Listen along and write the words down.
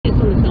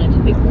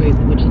scientific group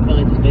which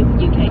advises both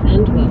the UK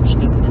and Welsh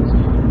governments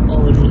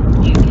on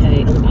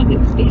the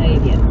public's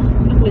behaviour.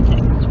 A couple of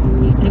texts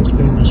from you. Thank you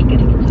very much for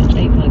getting in touch.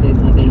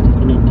 85058 is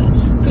the number.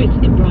 Chris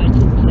in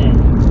Brighton says,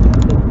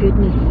 for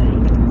goodness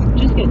sake,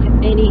 just go to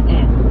any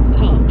airport,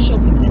 park,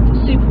 shopping centre,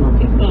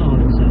 supermarket, bar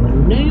and so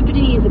on.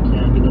 Nobody is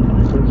observing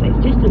advice on safe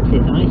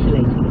distances,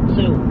 isolating and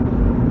so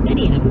on.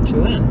 Many haven't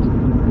throughout.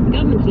 The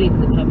government's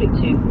leaving the public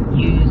to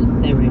use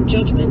their own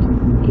judgment.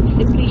 It's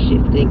simply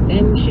shifting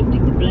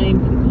the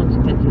blame for the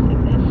consequences of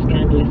their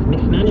scandalous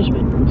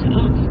mismanagement onto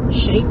us.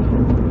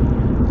 Shameful.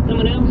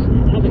 Someone else who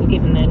hasn't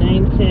given their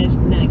name says,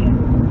 Naga,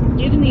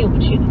 given the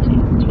opportunity,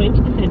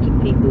 20% of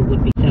people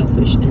would be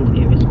selfish and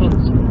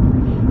irresponsible.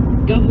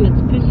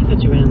 Governments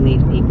pussyfoot around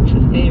these people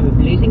for fear of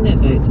losing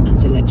their votes at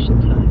election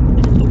time,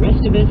 and the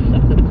rest of us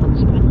suffer the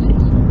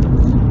consequences.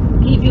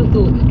 Keep your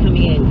thoughts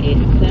coming in.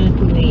 It's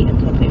certainly a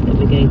topic that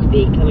we're going to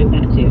be coming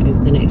back to over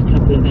the next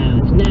couple of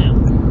hours. Now,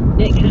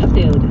 Nick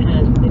Hatfield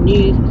has the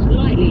news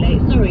slightly late.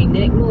 Sorry,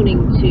 Nick,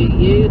 morning to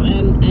you.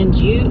 And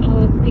you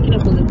are picking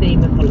up on the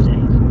theme of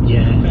holidays.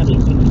 Yeah,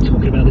 we're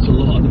talking about this a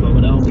lot at the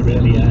moment, aren't we,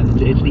 really? And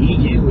it's the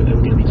EU who are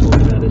going to be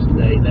talking about this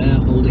today.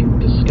 They're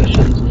holding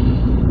discussions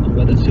on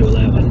whether to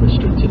allow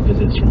unrestricted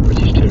visits from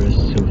British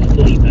tourists who are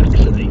fully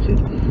vaccinated.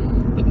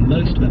 But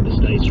most member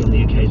states are on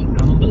the UK's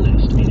amber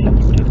list, meaning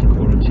they would have to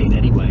quarantine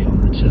anyway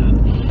on return.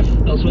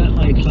 Elsewhere,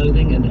 higher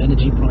clothing and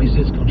energy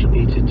prices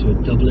contributed to a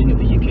doubling of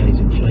the UK's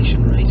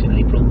inflation rate in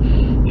April.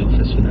 The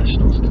Office for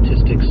National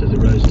Statistics says it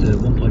rose to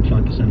 1.5%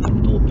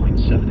 from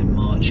 0.7% in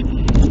March.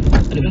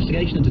 An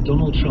investigation into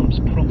Donald Trump's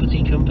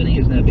property company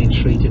is now being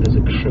treated as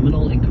a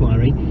criminal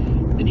inquiry.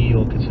 The New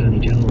York Attorney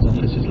General's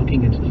office is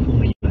looking into the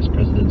former US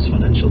president's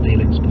financial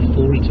dealings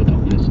before he took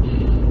office.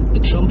 The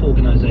Trump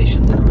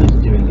Organization denies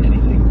doing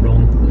anything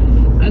wrong.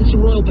 And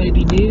some royal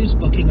baby news.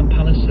 Buckingham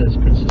Palace says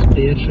Princess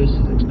Beatrice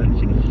is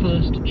expecting a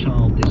first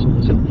child this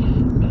autumn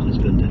with her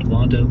husband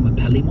Edoardo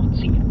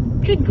Mapelli-Mozzi.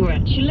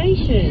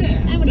 Congratulations!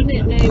 Yeah. And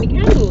Naomi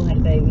Campbell had a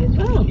baby as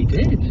well. He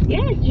did.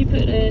 Yes, she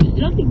put a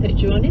lovely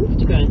picture on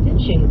Instagram, didn't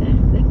she?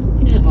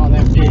 Oh,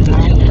 that's good.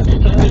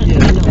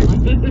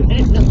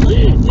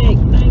 Nick,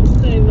 thanks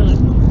so much.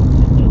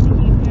 Talk to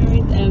you,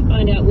 parents, and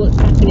find out what's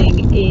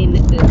happening in the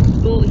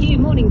sport. Hugh,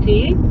 morning to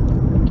you.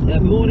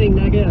 Morning,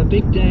 Naga. A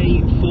big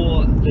day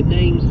for the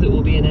names that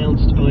will be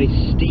announced by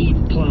Steve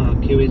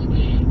Clarke, who is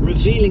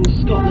revealing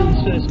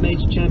Scotland's first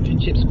major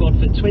championship squad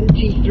for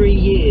 23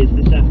 years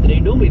this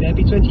afternoon. Normally there'd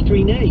be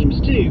 23 names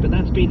too, but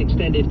that's been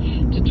extended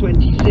to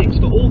 26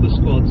 for all the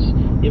squads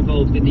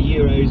involved in the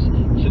Euros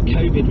for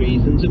COVID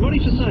reasons. And Ronnie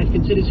Forsyth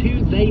considers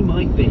who they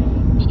might be.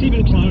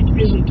 Stephen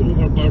Clarke isn't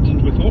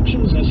overburdened with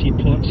options as he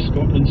plots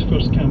Scotland's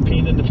first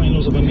campaign in the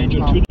finals of a major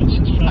tournament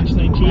since France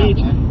 '98,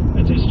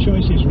 and his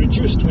choice is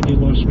reduced when he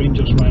lost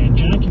Rangers' Ryan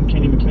Jack and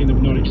Kenny McLean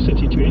of Norwich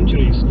City to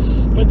injuries.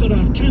 But there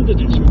are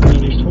candidates with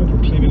nourished hope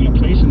of claiming a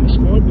place in the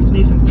squad, with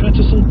Nathan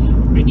Patterson,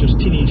 Rangers'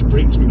 teenage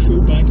breakthrough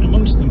fullback,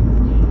 amongst them.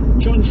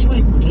 John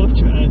Fleck would love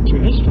to add to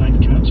his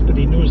 5 caps, but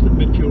he knows that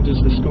midfield is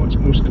the Scots'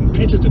 most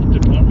competitive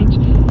department,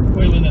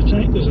 while in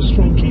attack there's a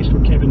strong case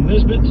for Kevin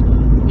Nisbet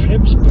of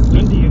Hibs, but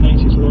Dundee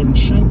United's Lawrence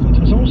Shankland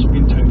has also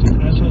been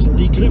touted, as has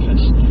Lee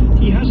Griffiths.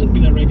 He hasn't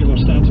been a regular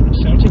starter at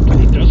Celtic,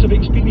 but he does have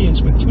experience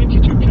with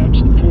 22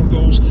 caps and 4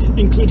 goals,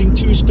 including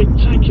 2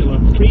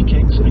 spectacular free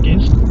kicks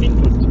against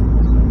England.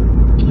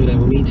 They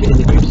will meet in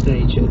the group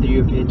stage of the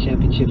European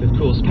Championship, of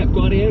course. Pep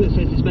Guardiola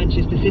says his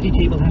Manchester City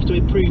team will have to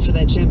improve for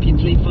their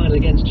Champions League final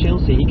against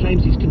Chelsea. He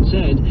claims he's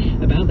concerned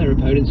about their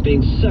opponents being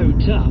so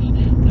tough,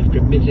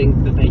 after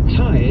admitting that they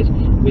tired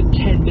with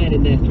 10 men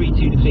in their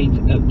 3-2 defeat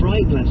at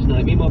Brighton last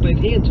night. Meanwhile, both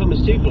he and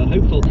Thomas Tuchel are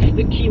hopeful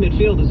that key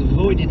midfielders have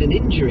avoided an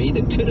injury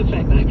that could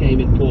affect that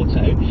game in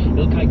Porto.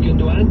 Ilkay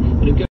Gundogan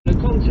and N'Golo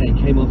Conte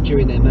came off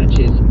during their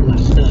matches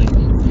last night.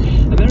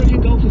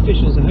 American golf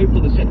officials are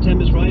hopeful that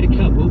September's Ryder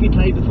Cup will be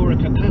played before a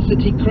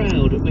capacity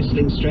crowd at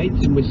Whistling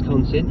Straits in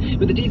Wisconsin.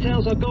 With the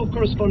details, our golf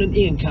correspondent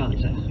Ian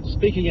Carter.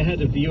 Speaking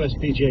ahead of the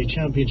USPGA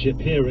Championship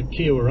here at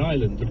Kiowa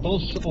Island, the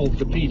boss of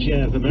the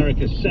PGA of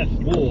America, Seth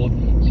Waugh,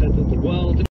 said that the world